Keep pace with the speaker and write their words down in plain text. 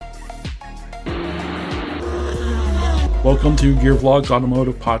Welcome to Gear Vlogs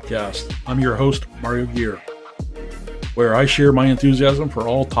Automotive Podcast. I'm your host, Mario Gear, where I share my enthusiasm for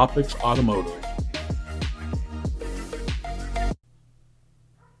all topics automotive.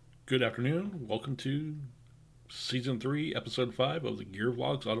 Good afternoon. Welcome to Season 3, Episode 5 of the Gear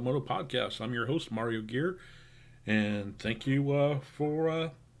Vlogs Automotive Podcast. I'm your host, Mario Gear, and thank you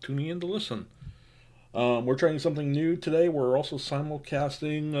for tuning in to listen. We're trying something new today. We're also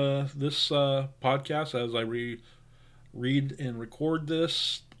simulcasting this podcast as I read and record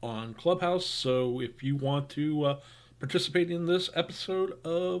this on Clubhouse. So if you want to participate in this episode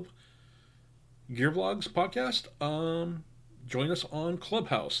of Gear Vlogs podcast, join us on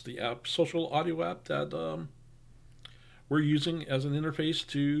Clubhouse, the social audio app that we're using as an interface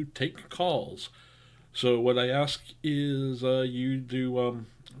to take calls. So what I ask is you do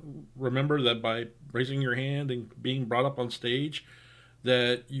remember that by raising your hand and being brought up on stage,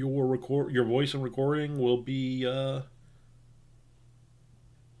 that your voice and recording will be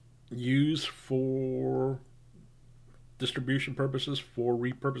used for distribution purposes, for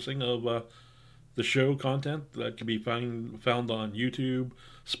repurposing of the show content that can be found on YouTube,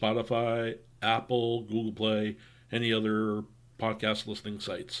 Spotify, Apple, Google Play, any other podcast listening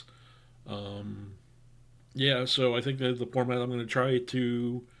sites. So I think that the format I'm going to try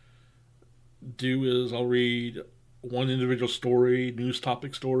to do is I'll read one individual story, news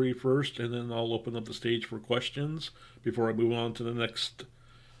topic story first, and then I'll open up the stage for questions before I move on to the next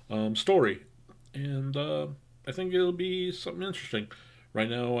story. And I think it'll be something interesting. Right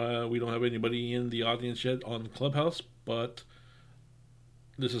now, we don't have anybody in the audience yet on Clubhouse, but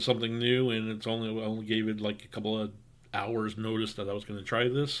this is something new, and I only gave it like a couple of hours notice that I was going to try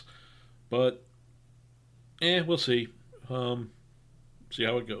this. But, we'll see. See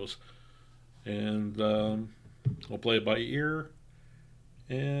how it goes. And we'll play it by ear.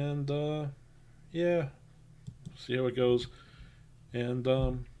 And, see how it goes.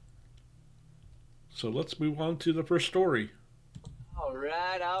 And, so let's move on to the first story. All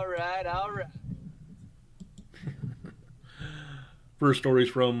right. First story is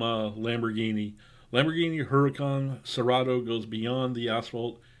from Lamborghini. Lamborghini Huracan Cerato goes beyond the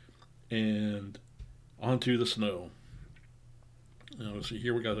asphalt and onto the snow. So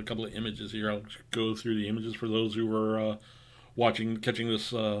here we got a couple of images here. I'll go through the images for those who are catching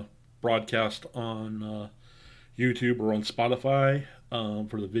this broadcast on YouTube or on Spotify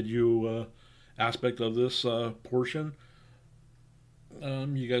for the video aspect of this portion.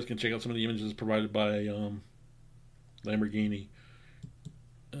 You guys can check out some of the images provided by Lamborghini.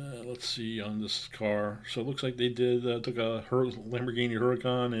 Let's see on this car. So it looks like they took a Lamborghini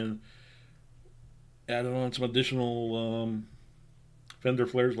Huracan and added on some additional fender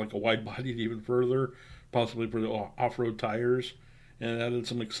flares, like a wide bodied even further, possibly for the off-road tires, and added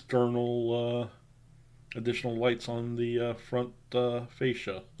some external additional lights on the front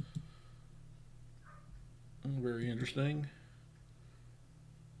fascia. Very interesting.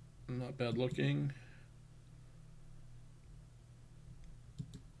 Not bad looking.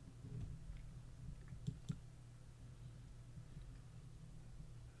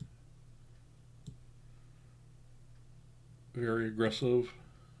 Very aggressive.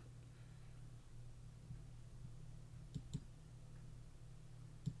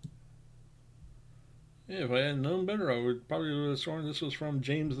 If I had known better, I would probably have sworn this was from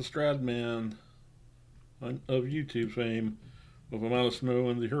James the Stradman of YouTube fame, with amount of snow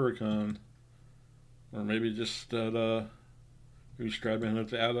in the Huracan. Or maybe just that Stradman had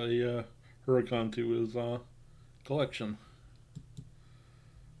to add a Huracan to his collection.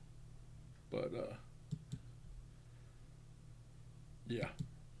 But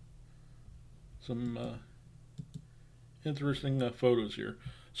some interesting photos here.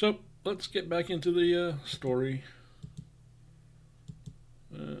 So let's get back into the story.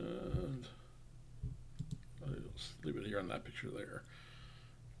 And let's leave it here on that picture there.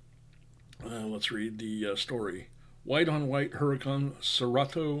 Let's read the story. White on white Huracan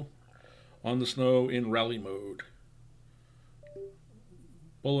Cerato on the snow in rally mode.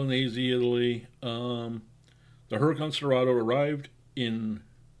 Bolognese, Italy. The Huracan Cerato arrived in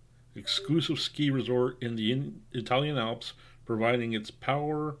exclusive ski resort in the Italian Alps, providing its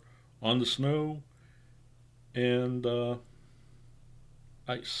power on the snow and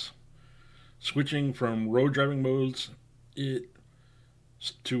ice. Switching from road driving modes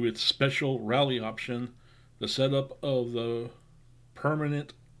to its special rally option, the setup of the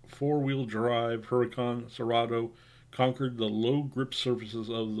permanent four-wheel drive Huracan Cerato conquered the low grip surfaces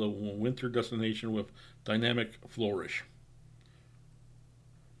of the winter destination with dynamic flourish.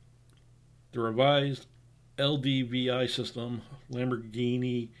 The revised LDVI system,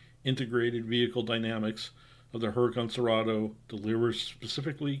 Lamborghini Integrated Vehicle Dynamics, of the Huracan Serato delivers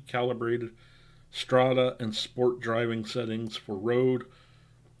specifically calibrated strata and sport driving settings for road,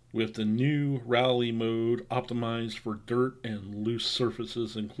 with the new rally mode optimized for dirt and loose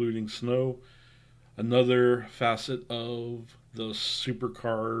surfaces, including snow. Another facet of the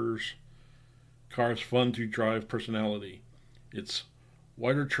supercar's fun to drive personality. Its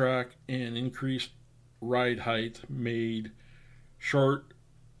wider track and increased ride height made short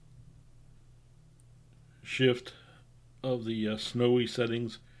shift of the snowy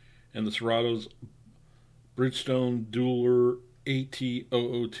settings, and the Serato's Bridgestone Dueler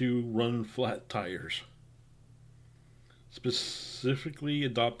AT002 run flat tires, specifically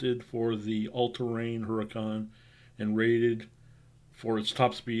adopted for the all-terrain Huracan and rated for its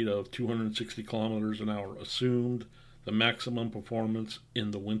top speed of 260 kilometers an hour, assumed the maximum performance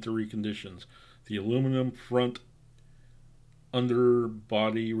in the wintry conditions. The aluminum front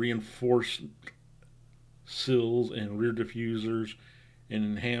underbody, reinforced sills and rear diffusers, and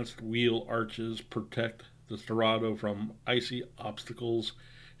enhanced wheel arches protect the Serato from icy obstacles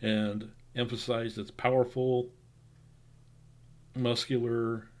and emphasize its powerful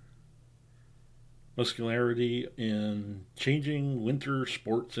muscularity in changing winter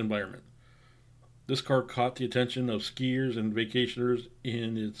sports environment. This car caught the attention of skiers and vacationers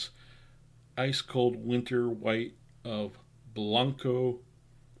in its ice-cold winter white of Blanco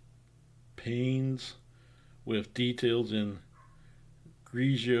panes with details in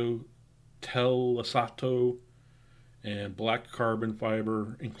grigio telessato and black carbon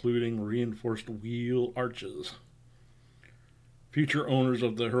fiber, including reinforced wheel arches. Future owners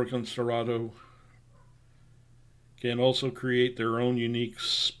of the Huracan Serato can also create their own unique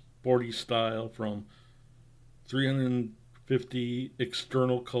sporty style from 350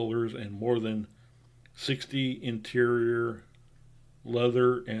 external colors and more than 60 interior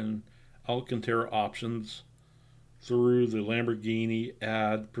leather and Alcantara options through the Lamborghini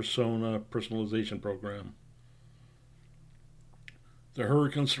Ad Persona personalization program. The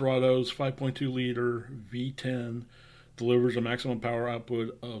Huracan Serato's 5.2-liter V10 delivers a maximum power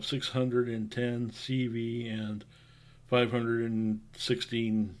output of 610 CV and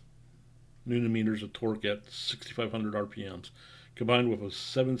 516 newton meters of torque at 6,500 RPMs, combined with a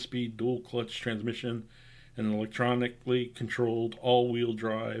 7-speed dual-clutch transmission and an electronically controlled all-wheel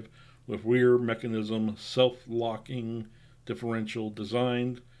drive with rear mechanism self-locking differential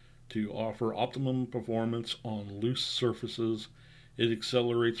designed to offer optimum performance on loose surfaces. It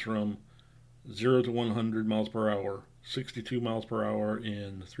accelerates from 0 to 100 miles per hour, 62 miles per hour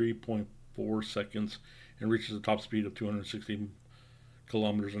in 3.4 seconds, and reaches a top speed of 260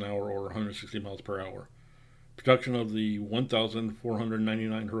 kilometers an hour or 160 miles per hour. Production of the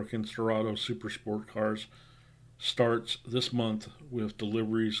 1,499 Huracan Serato Super Sport cars starts this month, with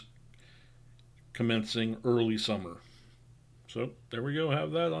deliveries commencing early summer. So there we go,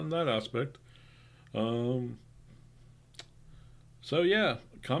 have that on that aspect. So yeah,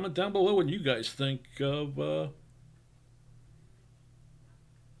 comment down below what you guys think of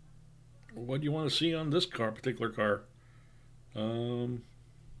what you want to see on this particular car.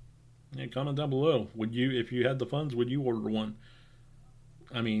 Yeah, comment down below. Would you, if you had the funds, would you order one?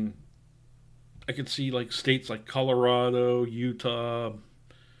 I mean, I could see like states like Colorado, Utah,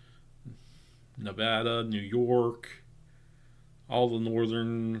 Nevada, New York, all the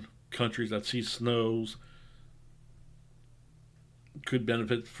northern countries that see snows could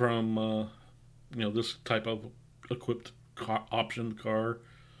benefit from this type of equipped option car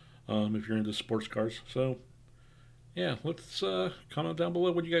if you're into sports cars. So yeah, let's comment down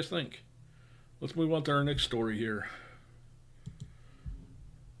below what you guys think. Let's move on to our next story here.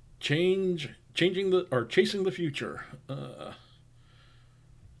 Chasing the Future.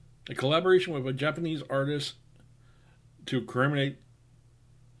 A collaboration with a Japanese artist to commemorate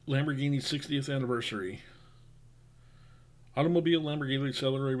Lamborghini's 60th anniversary. Automobile Lamborghini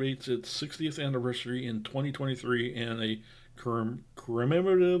celebrates its 60th anniversary in 2023, and a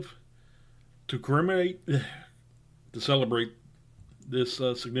to celebrate this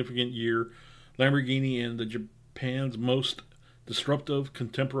significant year, Lamborghini and the Japan's most disruptive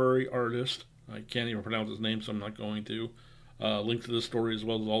contemporary artist, I can't even pronounce his name, so I'm not going to. Link to this story as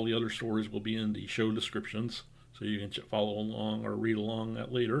well as all the other stories will be in the show descriptions, so you can follow along or read along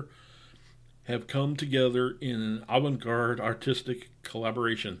that later, have come together in an avant-garde artistic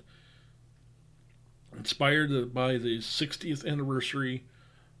collaboration. Inspired by the 60th anniversary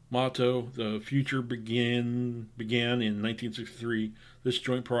motto, "The future began in 1963, this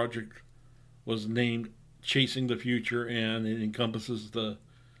joint project was named Chasing the Future, and it encompasses the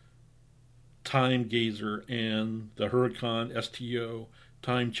Time Gazer and the Huracan STO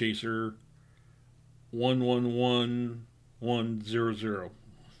Time Chaser 11100.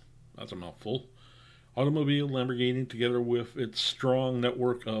 That's a mouthful. Automobile Lamborghini, together with its strong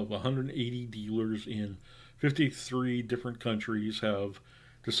network of 180 dealers in 53 different countries, have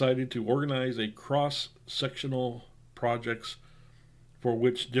decided to organize a cross-sectional projects for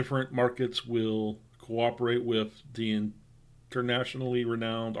which different markets will cooperate with the internationally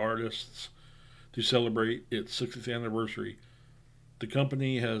renowned artists to celebrate its 60th anniversary. The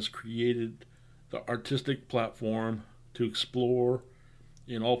company has created the artistic platform to explore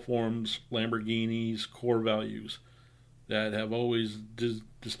in all forms Lamborghini's core values that have always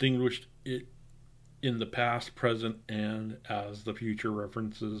distinguished it in the past, present, and as the future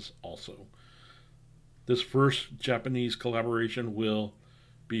references also. This first Japanese collaboration will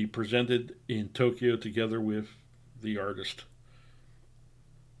be presented in Tokyo together with the artist.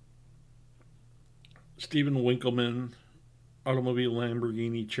 Stephen Winkelmann, Automobile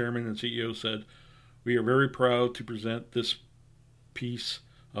Lamborghini chairman and CEO, said, "We are very proud to present this piece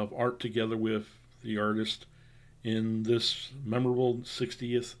of art together with the artist in this memorable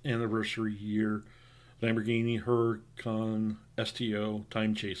 60th anniversary year. Lamborghini Huracan STO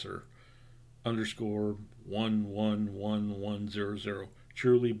Time Chaser underscore 111100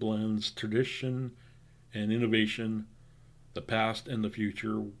 truly blends tradition and innovation, the past and the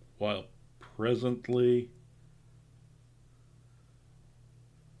future, while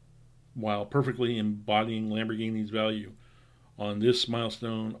perfectly embodying Lamborghini's value. On this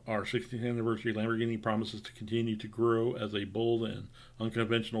milestone, our 60th anniversary, Lamborghini promises to continue to grow as a bold and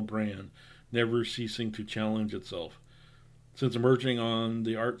unconventional brand, never ceasing to challenge itself. Since emerging on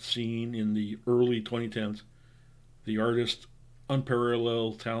the art scene in the early 2010s, the artist's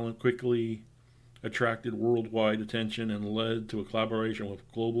unparalleled talent quickly attracted worldwide attention and led to a collaboration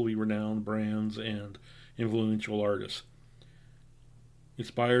with globally renowned brands and influential artists.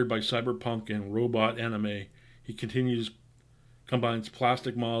 Inspired by cyberpunk and robot anime, he combines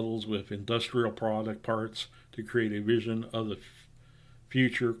plastic models with industrial product parts to create a vision of the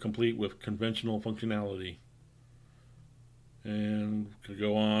future complete with conventional functionality. And could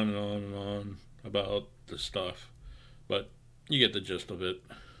go on and on and on about the stuff, but you get the gist of it.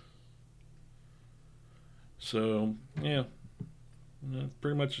 So, yeah, that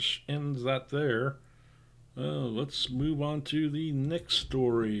pretty much ends that there. Let's move on to the next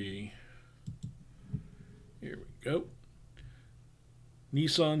story. Here we go.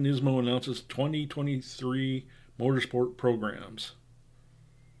 Nissan Nismo announces 2023 motorsport programs.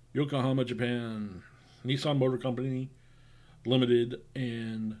 Yokohama, Japan. Nissan Motor Company Limited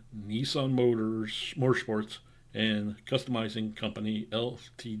and Nissan Motorsports and Customizing Company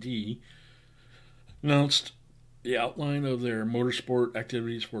Ltd. announced the outline of their motorsport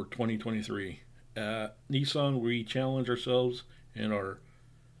activities for 2023. At Nissan, we challenge ourselves and are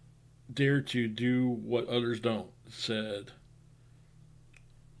dare to do what others don't, said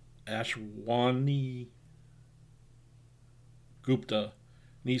Ashwani Gupta,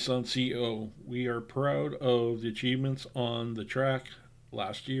 Nissan CEO. We are proud of the achievements on the track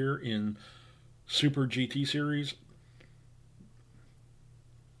last year in Super GT Series.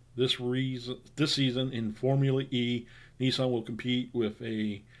 This season in Formula E, Nissan will compete with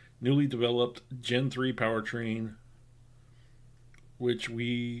a newly developed Gen 3 powertrain, which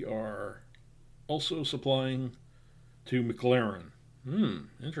we are also supplying to McLaren.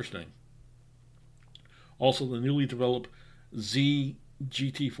 Interesting. Also, the newly developed Z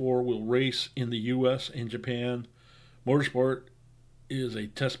GT4 will race in the US and Japan. Motorsport is a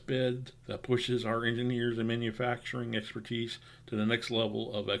test bed that pushes our engineers and manufacturing expertise to the next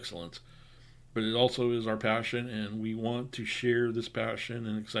level of excellence. But it also is our passion, and we want to share this passion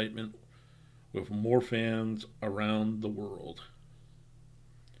and excitement with more fans around the world.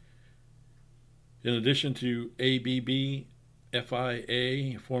 In addition to ABB,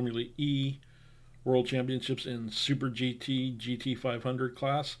 FIA, Formula E, World Championships in Super GT, GT500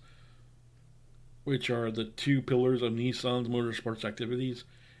 class, which are the two pillars of Nissan's motorsports activities,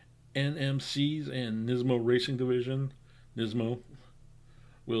 NMC's and Nismo Racing Division, Nismo,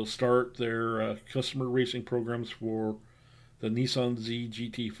 will start their customer racing programs for the Nissan Z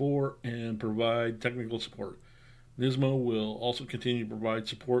GT4 and provide technical support. Nismo will also continue to provide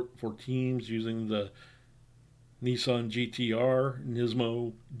support for teams using the Nissan GTR,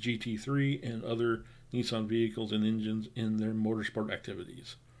 Nismo GT3, and other Nissan vehicles and engines in their motorsport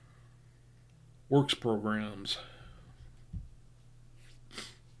activities. Works programs.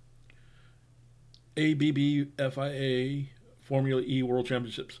 ABB FIA Formula E World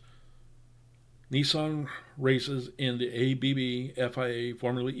Championships. Nissan races in the ABB FIA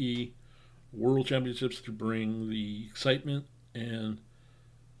Formula E World Championships to bring the excitement and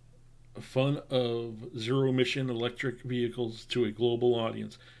fun of zero-emission electric vehicles to a global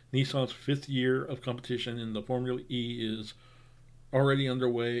audience. Nissan's fifth year of competition in the Formula E is already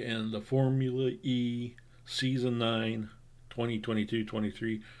underway, and the Formula E Season 9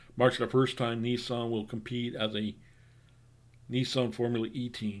 2022-23 marks the first time Nissan will compete as a Nissan Formula E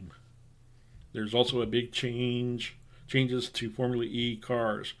team. There's also a big changes to Formula E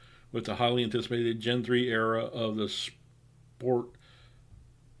cars with the highly anticipated Gen 3 era of the sport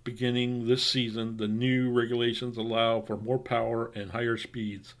beginning this season. The new regulations allow for more power and higher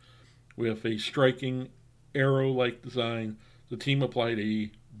speeds. With a striking arrow-like design, the team applied a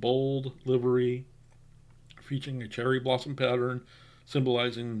bold livery featuring a cherry blossom pattern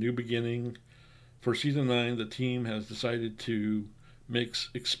symbolizing new beginning. For Season 9, the team has decided to mix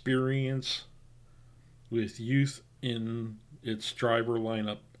experience with youth in its driver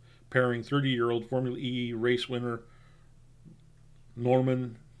lineup, pairing 30-year-old Formula E race winner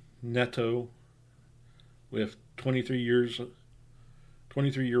Norman Neto with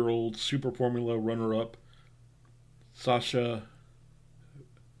 23-year-old Super Formula runner-up Sasha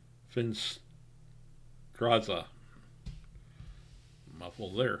Finstraza.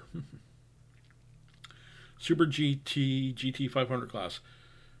 Mouthful there. Super GT 500 class.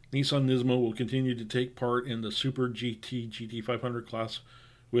 Nissan Nismo will continue to take part in the Super GT 500 class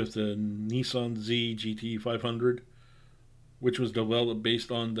with the Nissan Z GT 500, which was developed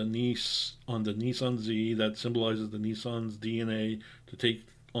based on the Nissan Z that symbolizes the Nissan's DNA to take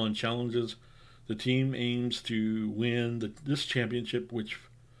on challenges. The team aims to win this championship, which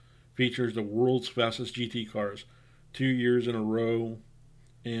features the world's fastest GT cars 2 years in a row,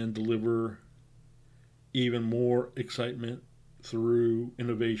 and deliver even more excitement through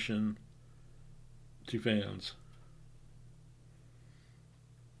innovation to fans.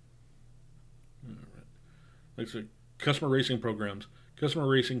 All right. Next, customer racing programs.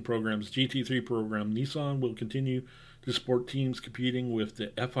 GT3 program. Nissan will continue to support teams competing with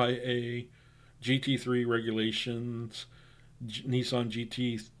the FIA GT3 regulations. Nissan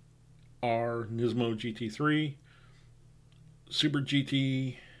GT-R Nismo GT3. Super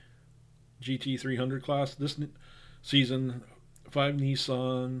GT 300 class. This season, 5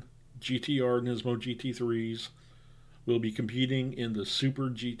 Nissan GT-R Nismo GT3s will be competing in the Super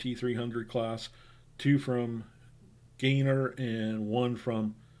GT 300 class, 2 from Gainer and 1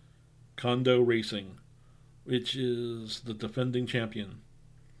 from Kondo Racing, which is the defending champion.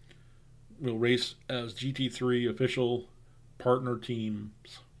 Will race as GT3 official partner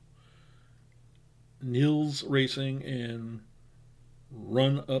teams. Nils Racing and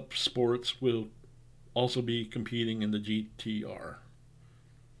Run Up Sports will also be competing in the GT-R.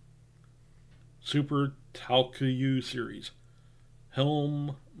 Super Talcayu Series.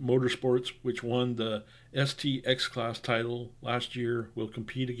 Helm Motorsports, which won the STX class title last year, will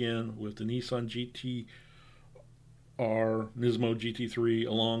compete again with the Nissan GT-R Nismo GT3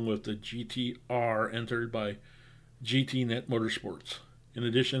 along with the GT-R entered by GTNet Motorsports. In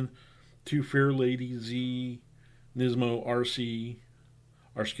addition, 2 Fairlady Z Nismo RC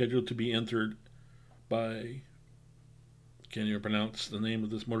are scheduled to be entered by, can you pronounce the name of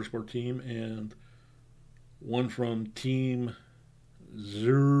this motorsport team, and 1 from Team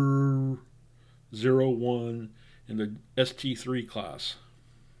 001 in the ST3 class.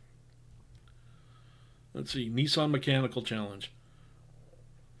 Let's see, Nissan Mechanical Challenge.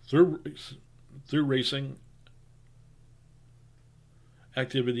 Through racing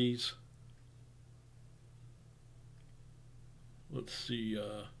activities.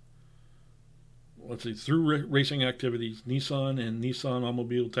 Through racing activities, Nissan and Nissan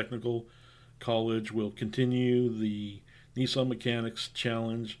Automobile Technical College will continue the Nissan Mechanics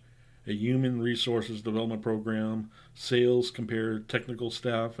Challenge, a human resources development program. Sales compare technical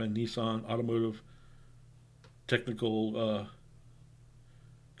staff and Nissan Automotive Technical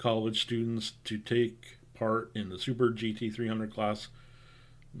College students to take part in the Super GT 300 class.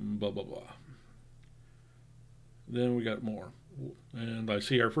 Blah, blah, blah. Then we got more. And I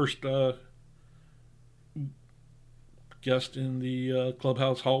see our first guest in the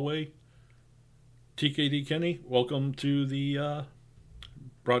clubhouse hallway, TKD Kenny. Welcome to the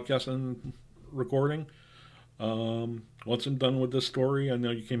broadcast and recording. Once I'm done with this story, I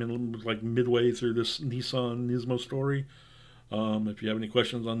know you came in like midway through this Nissan Nismo story. If you have any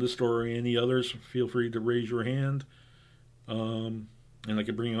questions on this story or any others, feel free to raise your hand, and I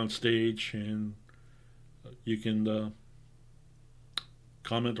can bring you on stage, and you can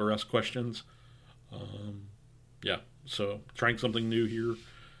comment or ask questions. So trying something new here,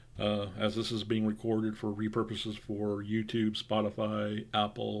 as this is being recorded for repurposes for YouTube, Spotify,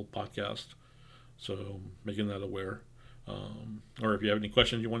 Apple Podcast. So making that aware. Or if you have any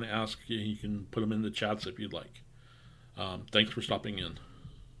questions you want to ask, you can put them in the chats if you'd like. Thanks for stopping in.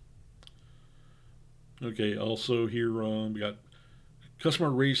 Okay, also here we got Customer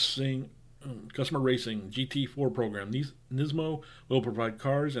Racing GT4 program. Nismo will provide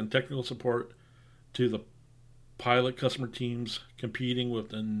cars and technical support to the pilot customer teams competing with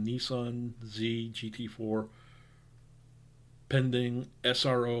the Nissan Z GT4 pending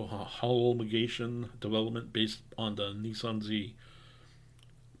SRO homologation development based on the Nissan Z.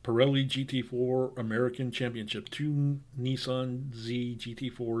 Pirelli GT4 American Championship. 2 Nissan Z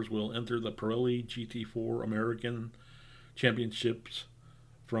GT4s will enter the Pirelli GT4 American Championships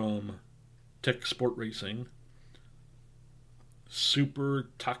from Tech Sport Racing Super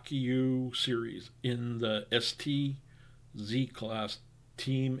Takyu Series in the ST Z class.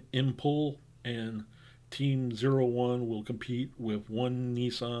 Team Impul and Team 01 will compete with 1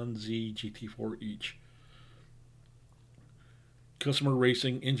 Nissan Z GT4 each. Customer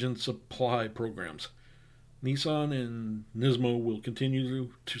Racing Engine Supply Programs. Nissan and Nismo will continue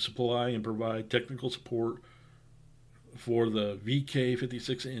to supply and provide technical support for the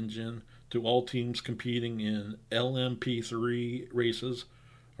VK56 engine to all teams competing in LMP3 races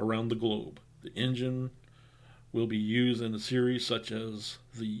around the globe. The engine will be used in a series such as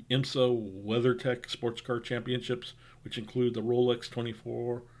the IMSA WeatherTech Sports Car Championships, which include the Rolex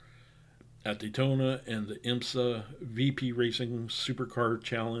 24 at Daytona and the IMSA VP Racing Supercar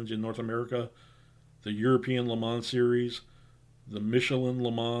Challenge in North America, the European Le Mans Series, the Michelin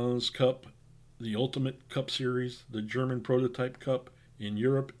Le Mans Cup, the Ultimate Cup Series, the German Prototype Cup in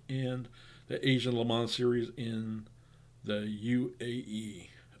Europe, and the Asian Le Mans Series in the UAE.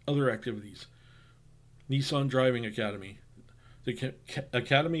 Other activities. Nissan Driving Academy. The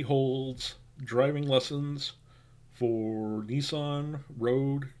Academy holds driving lessons for Nissan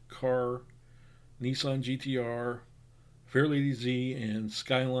Road, Car, Nissan GTR, Fairlady Z, and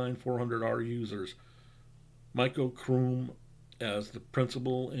Skyline 400R users. Michael Kroom, as the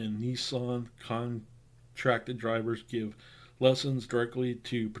principal, and Nissan contracted drivers give lessons directly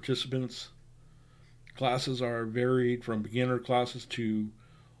to participants. Classes are varied from beginner classes to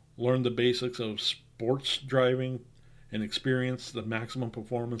learn the basics of sports driving and experience the maximum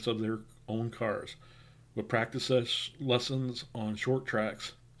performance of their own cars, with practice lessons on short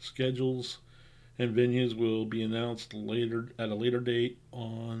tracks. Schedules and venues will be announced at a later date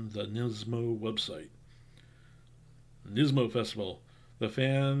on the Nismo website. Nismo Festival. The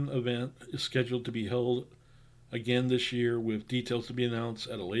fan event is scheduled to be held again this year, with details to be announced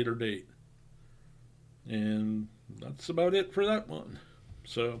at a later date. And that's about it for that one.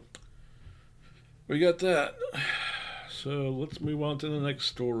 So we got that. So let's move on to the next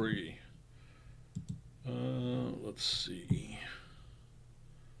story. Let's see.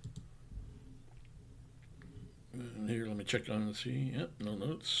 And here, let me check on and see. Yep, no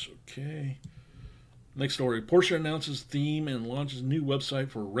notes. Okay. Next story. Porsche announces theme and launches new website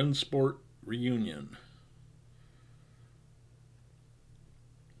for Rennsport Reunion.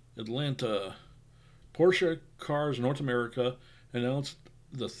 Atlanta. Porsche Cars North America announced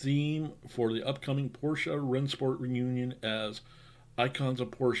the theme for the upcoming Porsche Rennsport Reunion as Icons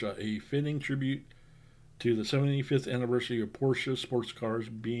of Porsche, a fitting tribute to the 75th anniversary of Porsche sports cars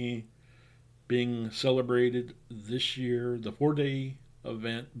being celebrated this year. The 4-day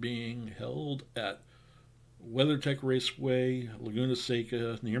event being held at WeatherTech Raceway, Laguna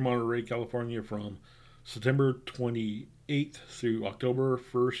Seca, near Monterey, California, from September 28th through October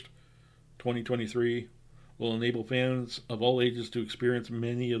 1st, 2023, will enable fans of all ages to experience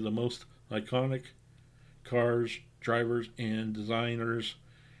many of the most iconic cars, drivers, and designers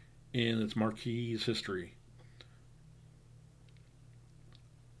in its marquee's history.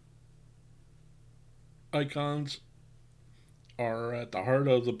 Icons are at the heart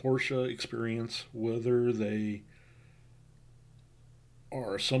of the Porsche experience, whether they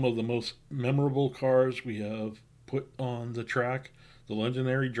are some of the most memorable cars we have put on the track, the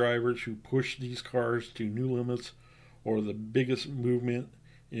legendary drivers who push these cars to new limits, or the biggest movement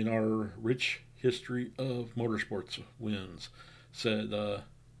in our rich history of motorsports wins, said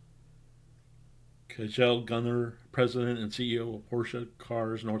Kjell Gunner, president and CEO of Porsche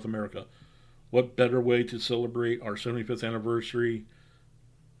Cars North America. What better way to celebrate our 75th anniversary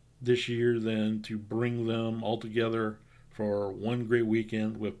this year than to bring them all together for one great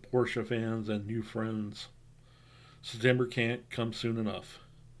weekend with Porsche fans and new friends. September can't come soon enough.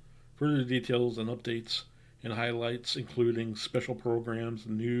 Further details and updates and highlights, including special programs,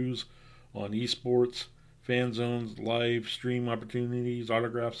 news on esports, fan zones, live stream opportunities,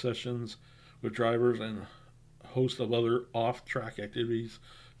 autograph sessions with drivers, and a host of other off-track activities.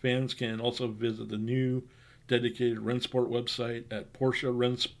 Fans can also visit the new dedicated Rennsport website at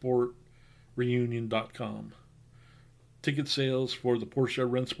PorscheRennsportReunion.com. Ticket sales for the Porsche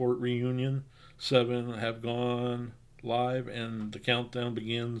Rennsport Reunion 7 have gone live, and the countdown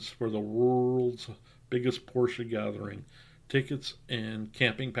begins for the world's biggest Porsche gathering. Tickets and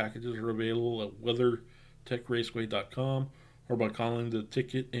camping packages are available at WeatherTechRaceway.com or by calling the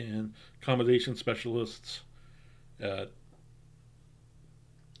ticket and accommodation specialists at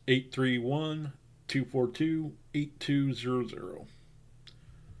 831-242-8200.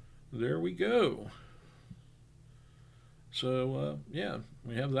 There we go. So, yeah,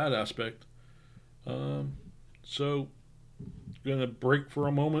 we have that aspect. So, going to break for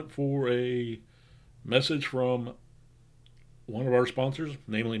a moment for a message from one of our sponsors,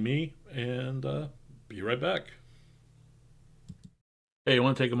 namely me, and be right back. Hey, I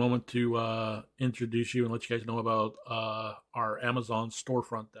want to take a moment to introduce you and let you guys know about our Amazon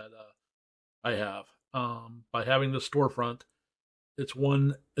storefront that I have. By having the storefront, it's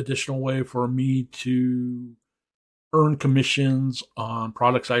one additional way for me to earn commissions on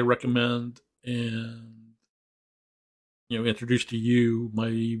products I recommend and introduce to you, my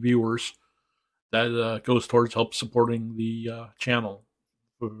viewers. That goes towards help supporting the channel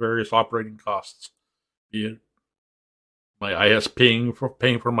with various operating costs, be it my ISP,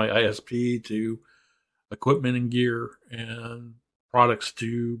 paying for my ISP, to equipment and gear and products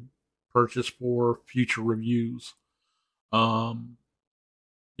to purchase for future reviews.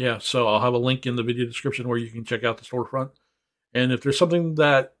 Yeah, so I'll have a link in the video description where you can check out the storefront. And if there's something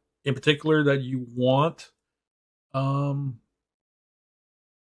that in particular that you want, and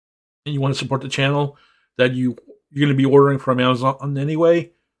you want to support the channel that you're going to be ordering from Amazon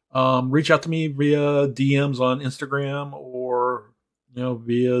anyway, reach out to me via DMs on Instagram or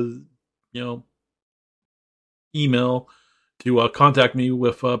via email to contact me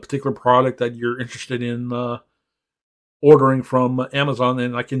with a particular product that you're interested in ordering from Amazon,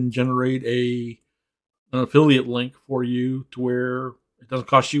 and I can generate an affiliate link for you to where it doesn't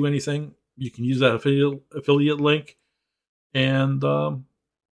cost you anything. You can use that affiliate link, and you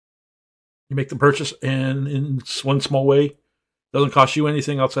make the purchase, and in one small way, it doesn't cost you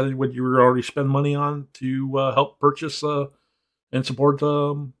anything outside of what you already spend money on to help purchase and support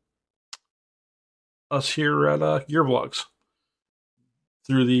us here at Gear Vlogs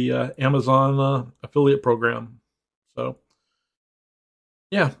through the Amazon affiliate program. So,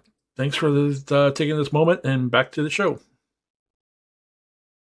 yeah, thanks for taking this moment, and back to the show.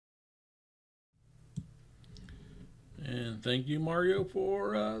 And thank you, Mario,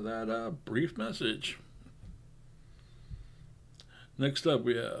 for that brief message. Next up,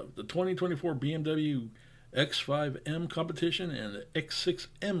 we have the 2024 BMW X5M competition and the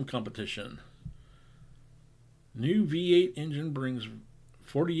X6M competition. New V8 engine brings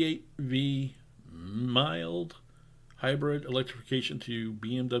 48V mild hybrid electrification to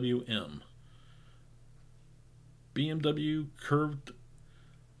BMW M. BMW curved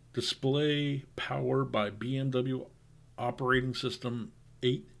display power by BMW operating system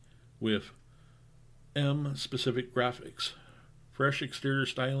 8 with M specific graphics, fresh exterior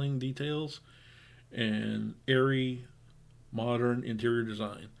styling details, and airy modern interior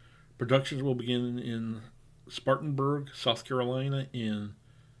design. Productions will begin in Spartanburg, South Carolina in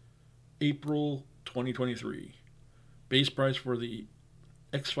April 2023. Base price for the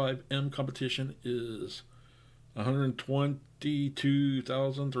X5M competition is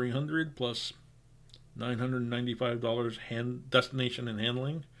 $122,300 plus $995 destination and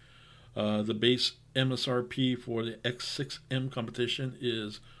handling. The base MSRP for the X6M competition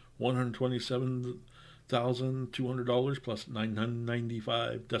is $127,200 plus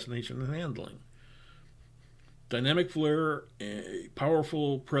 $995 destination and handling. Dynamic flair, a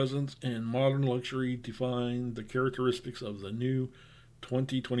powerful presence, and modern luxury define the characteristics of the new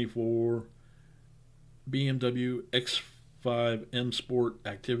 2024 BMW X5 M Sport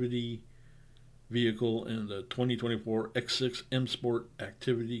Activity vehicle and the 2024 X6 M Sport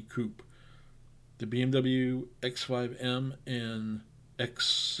Activity Coupe. The BMW X5M and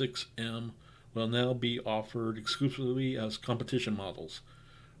X6M will now be offered exclusively as competition models,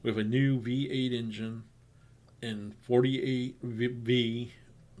 with a new V8 engine and 48V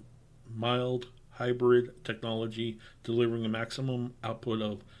mild hybrid technology delivering a maximum output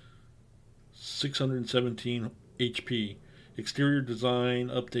of 617 HP. Exterior design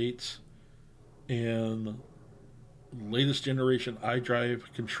updates and latest generation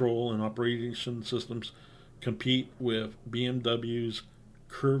iDrive control and operation systems compete with BMW's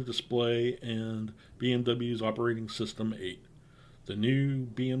curved display and BMW's operating system 8. The new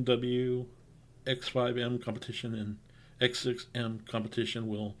BMW X5M competition and X6M competition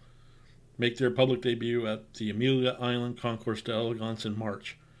will make their public debut at the Amelia Island Concours d'Elegance in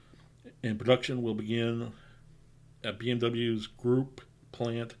March, and production will begin at BMW's group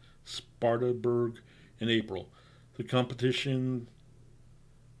plant Spartanburg in April. The competition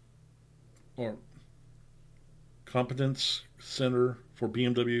or Competence Center for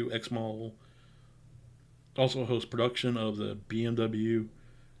BMW X Model also hosts production of the BMW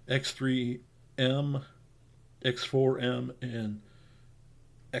X3M, X4M, and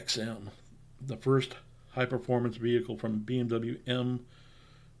XM, the first high-performance vehicle from BMW M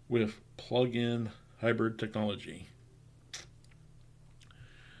with plug-in hybrid technology.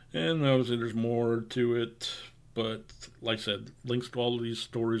 And obviously there's more to it, but like I said, links to all of these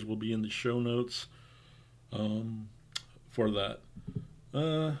stories will be in the show notes for that.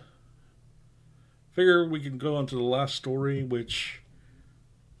 Figure we can go on to the last story, which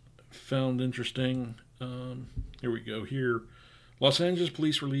found interesting. Here we go. Here, Los Angeles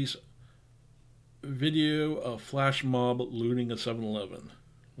police release video of flash mob looting a 7-Eleven.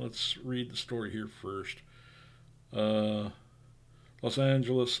 Let's read the story here first. Los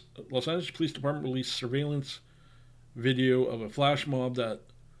Angeles Police Department released surveillance video of a flash mob that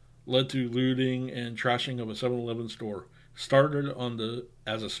led to looting and trashing of a 7-Eleven store. Started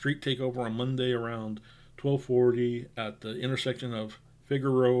as a street takeover on Monday around 12:40 at the intersection of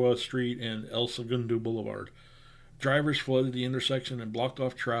Figueroa Street and El Segundo Boulevard. Drivers flooded the intersection and blocked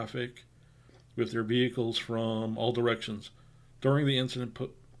off traffic with their vehicles from all directions. During the incident,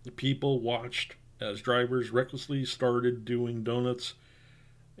 people watched as drivers recklessly started doing donuts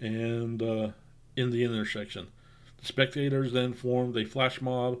and in the intersection. The spectators then formed a flash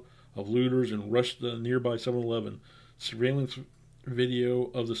mob of looters and rushed the nearby 7-Eleven. Surveillance video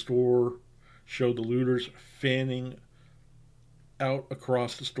of the store showed the looters fanning out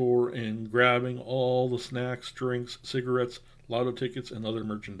across the store and grabbing all the snacks, drinks, cigarettes, lotto tickets, and other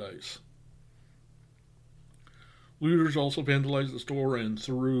merchandise. Looters also vandalized the store and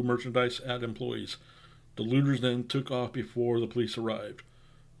threw merchandise at employees. The looters then took off before the police arrived.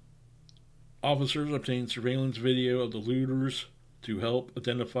 Officers obtained surveillance video of the looters to help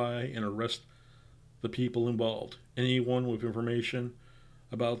identify and arrest the people involved. Anyone with information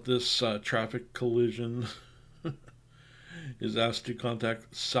about this traffic collision is asked to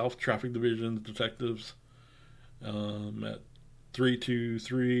contact South Traffic Division detectives at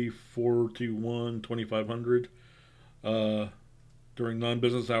 323-421-2500. During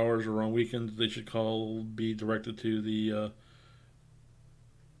non-business hours or on weekends, they should be directed to the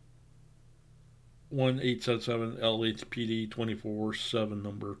 1-877-LHPD 24/7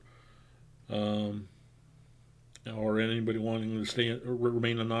 number. Or anybody wanting to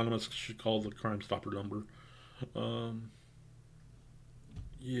remain anonymous should call the Crime Stopper number.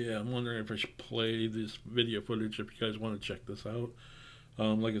 Yeah, I'm wondering if I should play this video footage if you guys want to check this out.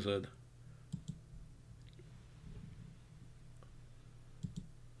 Like I said,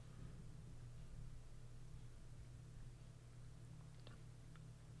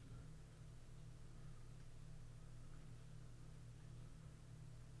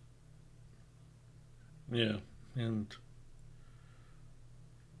 yeah, and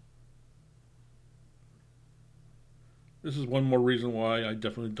this is one more reason why I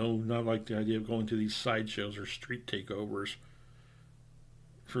definitely do not like the idea of going to these sideshows or street takeovers.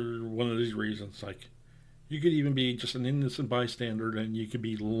 For one of these reasons, like you could even be just an innocent bystander, and you could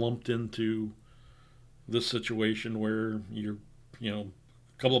be lumped into this situation where you're, a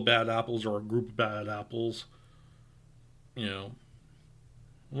couple of bad apples or a group of bad apples. Look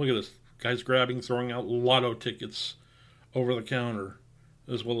at this. Guys grabbing, throwing out lotto tickets over the counter,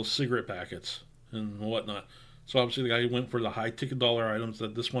 as well as cigarette packets and whatnot. So obviously the guy went for the high ticket dollar items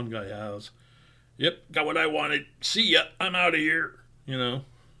that this one guy has. Yep, got what I wanted. See ya. I'm out of here. And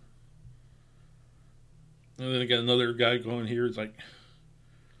then again, another guy going here is like,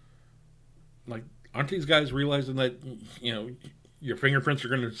 aren't these guys realizing that, your fingerprints are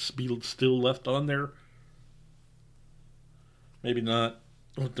going to be still left on there? Maybe not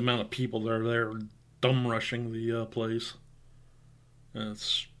with the amount of people that are there dumb rushing the place. And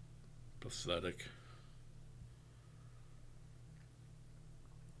it's pathetic.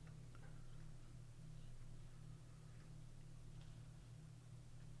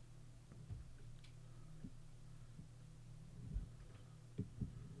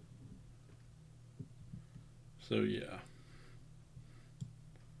 So yeah,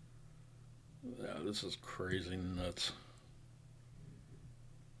 this is crazy nuts.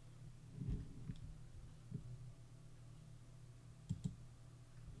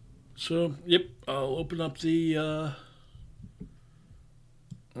 So yep, I'll open up the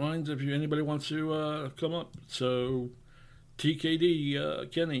lines if anybody wants to come up. So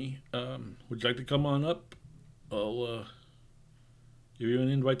TKD, Kenny, would you like to come on up? I'll give you an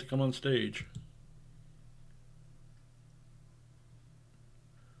invite to come on stage.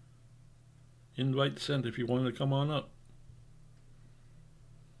 Invite sent if you wanted to come on up.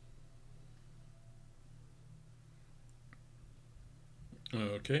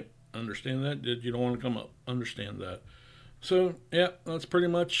 Okay, understand that. You don't want to come up. Understand that. So, yeah, that's pretty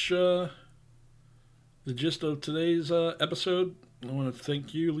much the gist of today's episode. I want to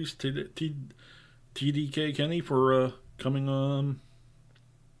thank you, at least TDK Kenny, for coming on,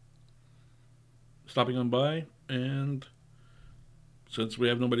 stopping on by. And since we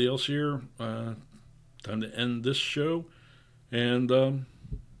have nobody else here, time to end this show. And I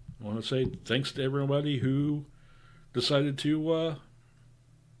want to say thanks to everybody who decided to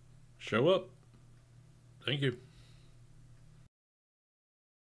show up. Thank you.